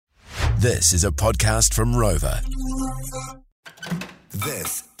This is a podcast from Rover.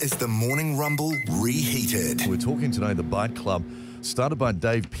 This is the Morning Rumble Reheated. We're talking today the Bite Club, started by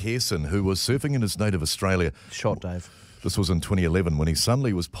Dave Pearson, who was surfing in his native Australia. Shot, Dave. This was in 2011 when he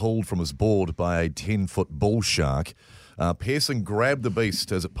suddenly was pulled from his board by a 10-foot bull shark. Pearson grabbed the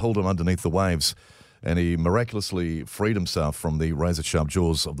beast as it pulled him underneath the waves, and he miraculously freed himself from the razor-sharp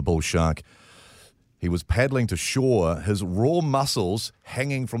jaws of the bull shark. He was paddling to shore, his raw muscles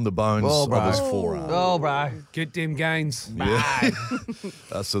hanging from the bones of his forearm. Oh, bro. Get them gains. Yeah.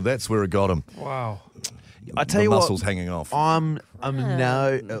 So that's where it got him. Wow. I tell The you muscles what, hanging off. I'm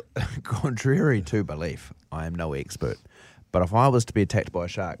no, contrary to belief, I am no expert. But if I was to be attacked by a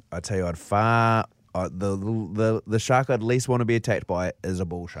shark, I tell you, the shark I'd least want to be attacked by is a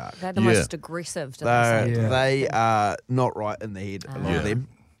bull shark. They're the Yeah. most aggressive, didn't they say? They are not right in the head, a lot of them.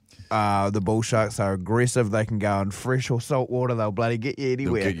 The bull sharks are aggressive. They can go in fresh or salt water. They'll bloody get you They'll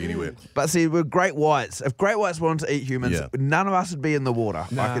anywhere. get you anywhere. But see, with great whites, if great whites wanted to eat humans, Yeah. none of us would be in the water.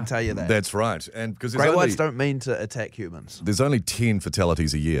 I Nah. can tell you that. That's right. And because Great whites don't mean to attack humans. there's only 10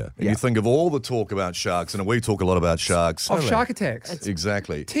 fatalities a year. And Yeah. you think of all the talk about sharks, and we talk a lot about sharks. Of shark attacks.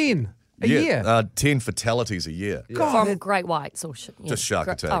 Exactly. 10 a Yeah, year. 10 fatalities a year. From great whites or Just shark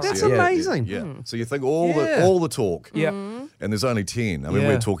attacks. Oh, That's yeah. amazing. Yeah. So you think all the talk. Yeah. And there's only 10. I mean, Yeah.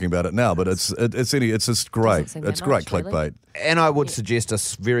 we're talking about it now, but it's just great. seem that It's great much, really. clickbait. And I would suggest a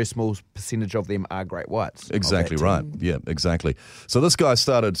very small percentage of them are great whites. of Exactly that right. team. Yeah, exactly. So this guy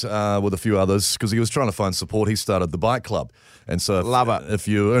started with a few others because he was trying to find support. He started the Bite Club. And so Love it. if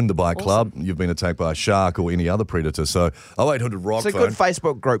you're in the Bite Club, you've been attacked by a shark or any other predator. So 0800 Rock It's a phone. good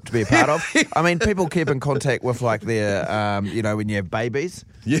Facebook group to be a part of. I mean, people keep in contact with like their, when you have babies.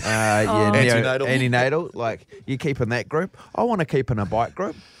 Yeah. Your Antenatal. antenatal. Like you keep in that group. I want to keep in a bite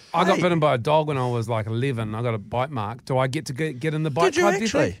group. I got Hey, bitten by a dog when I was like 11. I got a bite mark. Do I get to get in the bite Did you club? do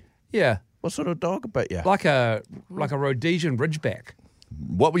actually? think? Yeah. What sort of dog bit you? Like a Rhodesian Ridgeback.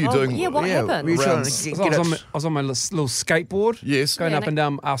 What were you doing? Yeah, what happened? were you trying Rounds. to I get was, it? I was on my little skateboard. Yes. Going Yeah, up and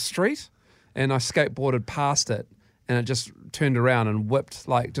down our street, and I skateboarded past it, and it just turned around and whipped,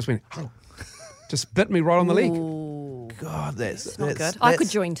 just went, just bit me right on the leg. God, that's Not good. I could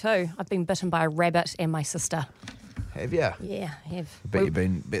join too. I've been bitten by a rabbit and my sister. Have you? Yeah, I have. Bet you've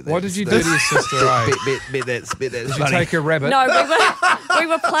been. Bet What did you do to your sister, eh? Bet that's Did you funny. take a rabbit? No, we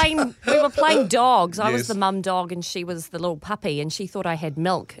were playing dogs. I Yes. was the mum dog and she was the little puppy, and she thought I had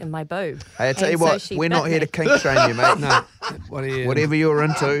milk in my boob. Hey, I tell And you so what, she we're bit not here me. to kink shame you, mate. No. What are you? Whatever you're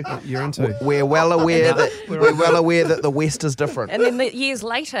into, you're into. we're well aware that the West is different. And then years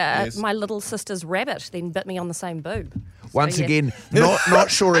later, my little sister's rabbit then bit me on the same boob. So, Once yeah. again, not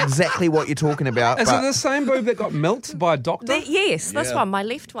sure exactly what you're talking about. Is it but the same boob that got milked by a doctor? Yes, this Yeah. one, my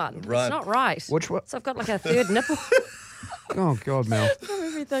left one. Right. It's not right. Which one? So I've got like a third nipple. Oh, God, Mel.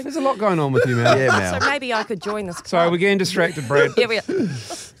 Everything. There's a lot going on with you, Mel. yeah, Mel. So maybe I could join this club. Sorry, we're getting distracted, Brad. Here we are.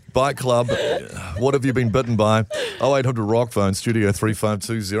 Bite Club. What have you been bitten by? 0800 Rock phone, Studio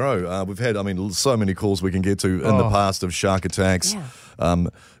 3520. We've had, so many calls we can get to in the past of shark attacks. Yeah.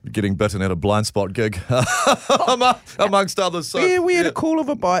 Getting bitten at a blind spot gig, amongst others. So, Yeah, we had a call of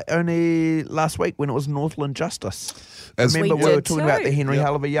a bite only last week when it was Northland Justice. As- Remember We we were did talking about too. the Henry Yep.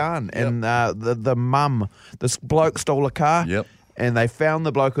 Halliver yarn and the mum, this bloke stole a car. Yep. And they found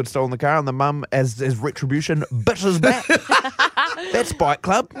the bloke who'd stolen the car, and the mum, as retribution, bit his back. That's Bite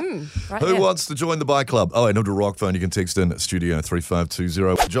Club. Right Who there. wants to join the Bike Club? 0800 Rock phone. You can text in at Studio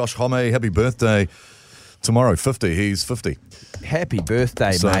 3520. Josh Homme, happy birthday tomorrow. 50. He's 50. Happy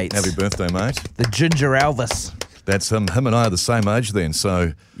birthday, So, mate. happy birthday, mate. The Ginger Elvis. That's him. Him and I are the same age then.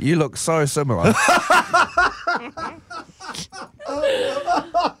 So You look so similar.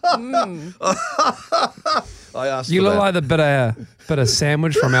 I asked You for look that. like the bit of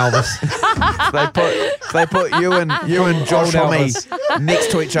sandwich from Elvis. they put you and Josh Old Homme Elvis.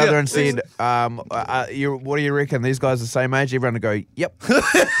 next to each other and said, what do you reckon? These guys are the same age? Everyone would go, yep,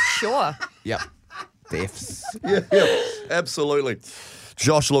 Sure. yep. Thefts. Yeah, absolutely.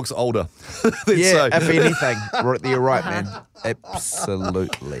 Josh looks older. Let's Yeah, say. if anything. You're right, man.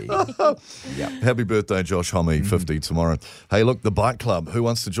 Absolutely. Happy birthday, Josh Homme, 50 tomorrow. Hey, look, the Bike Club. Who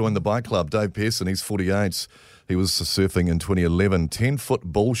wants to join the Bike Club? Dave Pearson, he's 48. He was surfing in 2011. 10-foot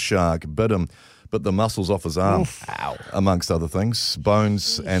bull shark bit him, bit the muscles off his arm, amongst other things.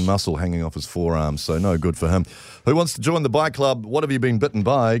 Bones and muscle hanging off his forearm, so no good for him. Who wants to join the Bike Club? What have you been bitten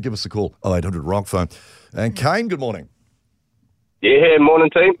by? Give us a call, 0800 Rock phone. And Kane, good morning. Yeah,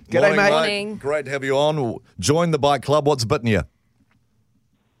 morning team. G'day, mate. Morning. Great to have you on. Join the Bike Club. What's bitten you?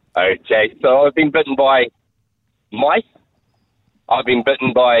 Okay, so I've been bitten by mice. I've been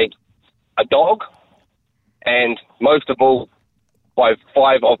bitten by a dog, and most of all, by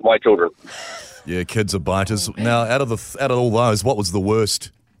 5 of my children. Yeah, kids are biters. Now, out of all those, what was the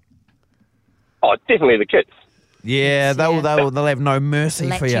worst? Oh, definitely the kids. Yeah, they'll have no mercy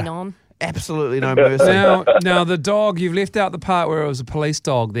for you. Latching on. Absolutely no mercy. Now the dog, you've left out the part where it was a police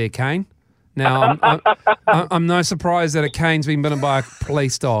dog there, Kane. Now, I'm no surprise that a Kane's been bitten by a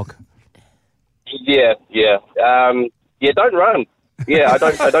police dog. Yeah. Don't run. Yeah, I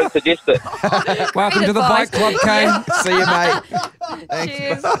don't suggest it. Welcome to the advice. Bike Club, Kane. See you, mate.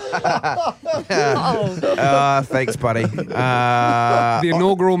 Cheers. Oh, Thanks, buddy. The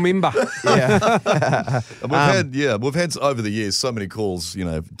inaugural member. Yeah. We've had over the years so many calls,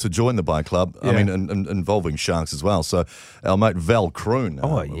 to join the bike club. I Yeah. mean, and involving sharks as well. So our mate Val Kroon,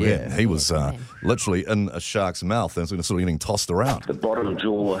 he was literally in a shark's mouth and sort of getting tossed around. The bottom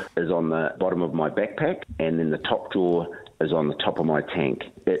jaw is on the bottom of my backpack, and then the top jaw is on the top of my tank.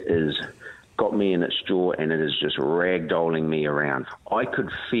 It is got me in its jaw, and it is just ragdolling me around. I could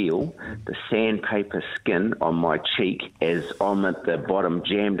feel the sandpaper skin on my cheek as I'm at the bottom,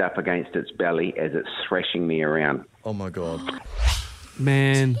 jammed up against its belly as it's thrashing me around. Oh my God.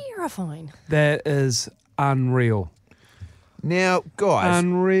 Man, terrifying. that is unreal. Now, guys,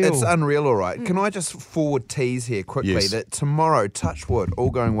 Unreal. It's unreal, all right. Can I just forward tease here quickly Yes. that tomorrow, touch wood, all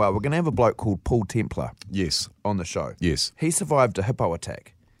going well, we're going to have a bloke called Paul Templar Yes. on the show. Yes. He survived a hippo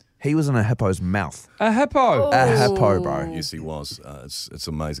attack. He was in a hippo's mouth. A hippo. A hippo, bro. Yes, he was. It's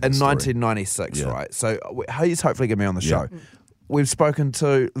amazing. In story. 1996, Yeah. right? So he's hopefully going to be on the Yeah. show. We've spoken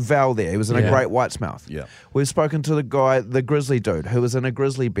to Val there. He was in a Yeah. great white's mouth. Yeah. We've spoken to the guy, the grizzly dude, who was in a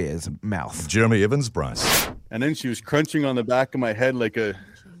grizzly bear's mouth. Jeremy Evans, Bryce. And then she was crunching on the back of my head like a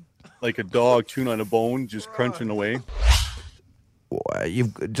dog chewing on a bone, just crunching away.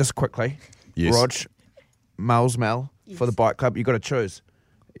 You've just quickly, Yes. Rog, Mel's Mel for the bike club. You've got to choose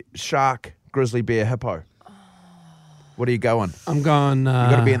shark, grizzly bear, hippo. What are you going? I'm going. You've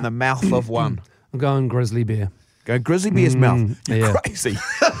got to be in the mouth of one. I'm going grizzly bear. Go grizzly bear's mouth. You're yeah. crazy.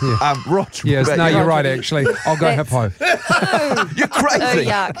 Rog. Yes, what no, about you're you? right. Actually, I'll go hippo. You're Oh, crazy.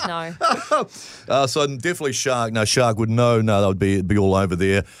 yuck, no. So definitely shark. No, shark would no. That would be all over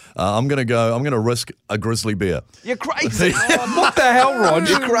there. I'm gonna risk a grizzly bear. You're crazy. What the hell, Rog?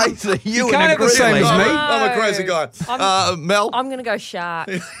 You're crazy. You can't and a have the same grizzly. as me. I'm a crazy guy. Mel. I'm going to go shark.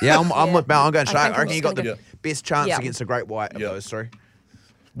 Yeah, I'm with Mel. I'm going I shark. think I reckon I'm you got just the gonna best chance Yeah. against a great white of Yeah. those three.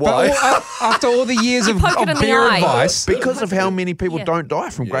 Why? After all the years of poke it in the bear eye. advice, Because of how many people Yeah. don't die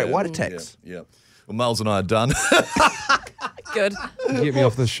from great white attacks. Yeah. Well, Mel's and I are done. Good. get me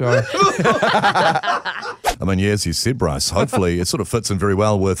off this show. I mean, yeah, as you said, Bryce, hopefully it sort of fits in very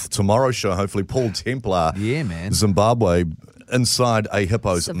well with tomorrow's show. Hopefully Paul Templar, Yeah, man. Zimbabwe, inside a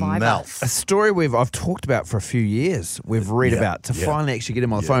hippo's Survivor. mouth. A story I've talked about for a few years. We've read Yeah, about to yeah. finally actually get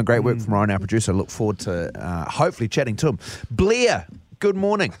him on the phone. Great work from Ryan, our producer. Look forward to hopefully chatting to him. Blair, good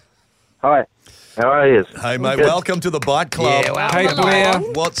morning. Hi. How are you? Hey, mate, Good. welcome to the Bike Club. Yeah, well, Hey, Hello. Blair.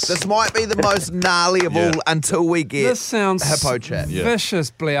 What's This might be the most gnarly of Yeah. all until we get This sounds hippo chat. Yeah.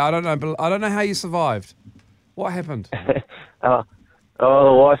 vicious, Blair. I don't know how you survived. What happened? The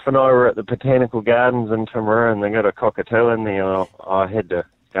wife and I were at the Botanical Gardens in Timaru, and they got a cockatoo in there. And I had to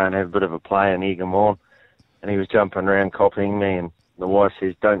go and have a bit of a play and egg him on. And he was jumping around copying me, and the wife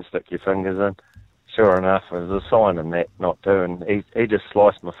says, "Don't stick your fingers in." Sure enough, there was a sign in that not to, and he just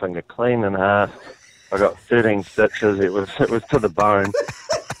sliced my finger clean in half. I got 13 stitches. It was to the bone.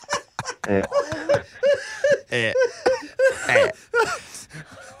 Yeah.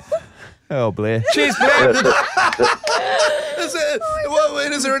 Oh, Blair. Cheers, Blair.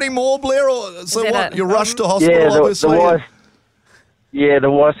 Is there any more, Blair? Or, so that what? it? You rushed to hospital, Yeah, obviously. the wife. Yeah, the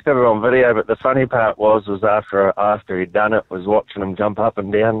wife's got it on video, but the funny part was after he'd done it, was watching him jump up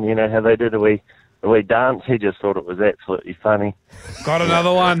and down. You know how they do the wee dance. He just thought it was absolutely funny. Got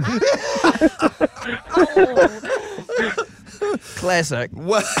another one. Classic.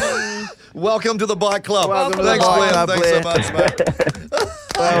 Welcome to the Bike Club. Welcome to the Thanks, Bike Blair. Club, Thanks Blair. so much, mate.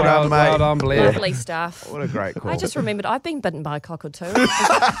 Well done, mate. Well done, Blair. Lovely stuff. What a great call. I just remembered I've been bitten by a cockatoo.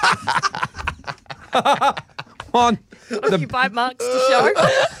 On. You bite marks to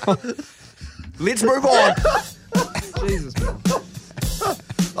show. Let's move on. Jesus, man.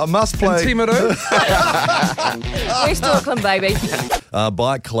 I must play Timaru. West Auckland, baby.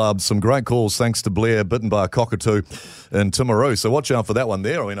 Bike Club. Some great calls thanks to Blair, bitten by a cockatoo in Timaru. So watch out for that one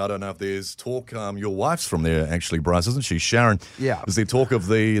there. I mean, I don't know if there's talk. Your wife's from there, actually, Bryce, isn't she? Sharon. Yeah. Is there talk of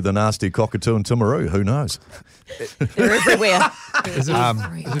the nasty cockatoo in Timaru? Who knows? They're everywhere. There's a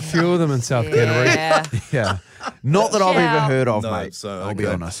few of them in South Canterbury. Yeah. Yeah. Not that I've Yeah. ever heard of, No, mate. so, I'll be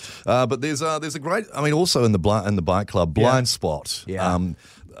okay. honest. But there's a great. I mean, also in the Bike Club, Blind Spot. Yeah.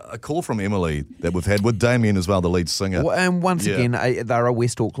 a call from Emily that we've had with Damien as well, the lead singer. Well, and once Yeah. again, they're a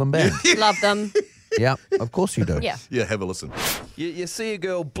West Auckland band. Love them. Yeah, of course you do. Yeah. Yeah, have a listen. You see a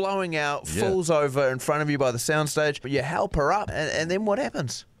girl blowing out, Yeah. falls over in front of you by the soundstage, but you help her up, and then what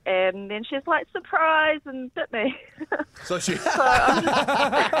happens? And then she's like, surprise, and bit me. So she. I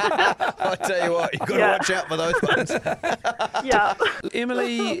tell you what, you've got to Yeah. watch out for those ones. Yeah.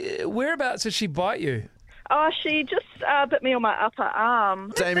 Emily, whereabouts did she bite you? Oh, she just bit me on my upper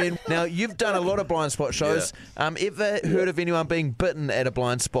arm. Damien, now you've done a lot of blind spot shows. Ever heard of anyone being bitten at a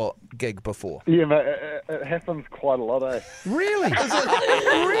blind spot gig before? Yeah, mate, it happens quite a lot, eh? Really?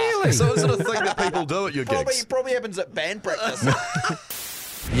 Really? So is it a thing that people do at your gigs? Probably happens at band practice.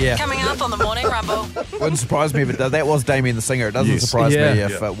 Yeah. Coming up on the Morning Rumble. Wouldn't surprise me if it does. That was Damien the singer. It doesn't Yes. surprise Yeah. me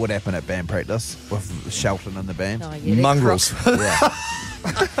if it would happen at band practice with Shelton in the band. Oh, yeah, they're Mongrels. Yeah.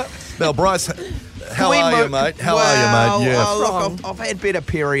 Now, Bryce, how We are you, mo- mate? How well, are you, mate? Yeah. Look, I've had better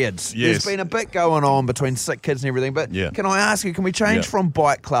periods. Yes. There's been a bit going on between sick kids and everything, but Yeah. can I ask you, can we change Yeah. from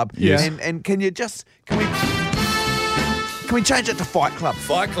Bike Club? Yes. And can we change it to Fight Club?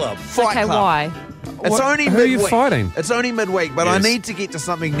 Fight Club. Fight Okay, Club. why? It's What- only who midweek. are you fighting? It's only midweek, but I Yes. need to get to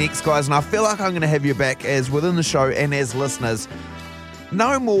something next, guys, and I feel like I'm going to have you back as within the show and as listeners.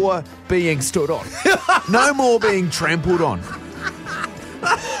 No more being stood on. No more being trampled on.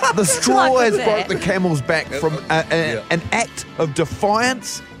 The straw Like has that. broke the camel's back from an act of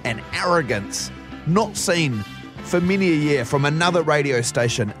defiance and arrogance not seen for many a year from another radio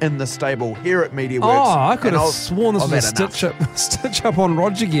station in the stable here at MediaWorks. Oh, I could And have I've- sworn this I've was a had enough. stitch up on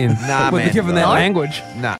Rog again. Nah, with man. given that No. language. Nah,